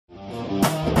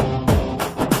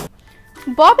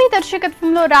బాబీ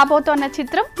దర్శకత్వంలో రాబోతోన్న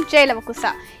చిత్రం జైలవ కుస.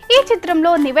 ఈ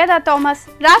చిత్రంలో నివేదా థామస్,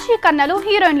 రాశి ఖన్నాలు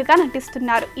హీరోయిన్లుగా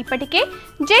నటిస్తున్నారు. ఇప్పటికే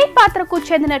జై పాత్రకు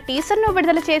చెందిన టీజర్ను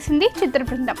విడుదల చేసింది చిత్ర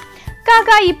బృందం.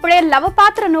 కాగా ఇప్పుడే లవ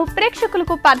పాత్రను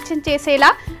ప్రేక్షకులకు పరిచయం చేసేలా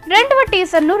రెండవ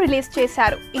టీజర్ను రిలీజ్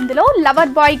చేశారు. ఇందులో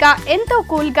లవర్ బాయ్ గా ఎంతో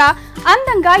కూల్ గా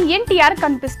అందంగా NTR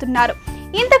కనిపిస్తున్నారు.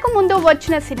 ఇంతకు ముందు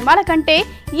వచ్చిన సినిమాల కంటే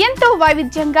ఎంతో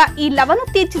వైవిధ్యంగా ఈ లవను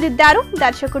తీర్చిదిద్దారు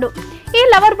దర్శకుడు. ఈ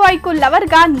లవర్ బాయ్ కు లవర్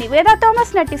గా నివేదా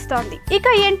థామస్ నటిస్తోంది. ఇక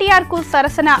NTR కు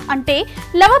సరసన అంటే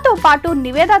లవతో పాటు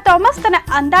నివేదా థామస్ తన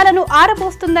అందాలను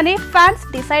ఆరబోస్తుందనే ఫ్యాన్స్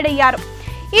డిసైడ్ అయ్యారు.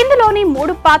 ఇందులోని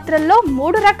 3 పాత్రల్లో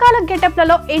 3 రకాల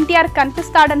గెటప్లలో NTR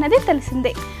కనిపిస్తాడన్నది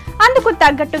తెలిసిందే. అందుకు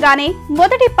తగ్గట్టుగానే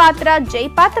మొదటి పాత్ర జై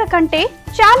పాత్ర కంటే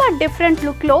చాలా డిఫరెంట్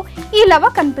లుక్ లో ఈ లవ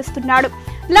కనిపిస్తున్నాడు.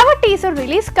 లవ టీజర్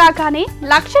రిలీజ్ కాగానే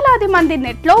లక్షలాది మంది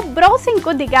నెట్ లో బ్రౌసింగ్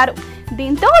కు దిగారు.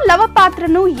 దీంతో లవ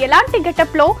పాత్రను ఎలాంటి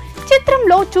గెటప్ లో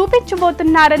చిత్రంలో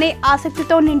చూపించబోతున్నారనే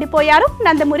ఆసక్తితో నిండిపోయారు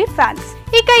నందమూరి ఫ్యాన్స్.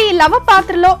 ఇక ఈ లవ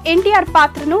పాత్రలో NTR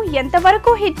పాత్రను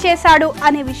ఎంతవరకు హిట్ చేశాడు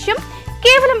అనే విషయం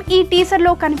కేవలం ఈ టీజర్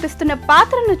లో కనిపిస్తున్న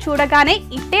పాత్రను చూడగానే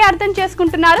ఇట్టే అర్థం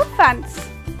చేసుకుంటున్నారు ఫ్యాన్స్.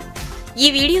 ఈ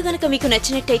వీడియో గనుక మీకు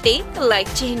నచ్చినట్టయితే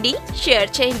లైక్ చేయండి, షేర్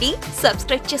చేయండి,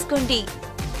 సబ్స్క్రైబ్ చేసుకోండి.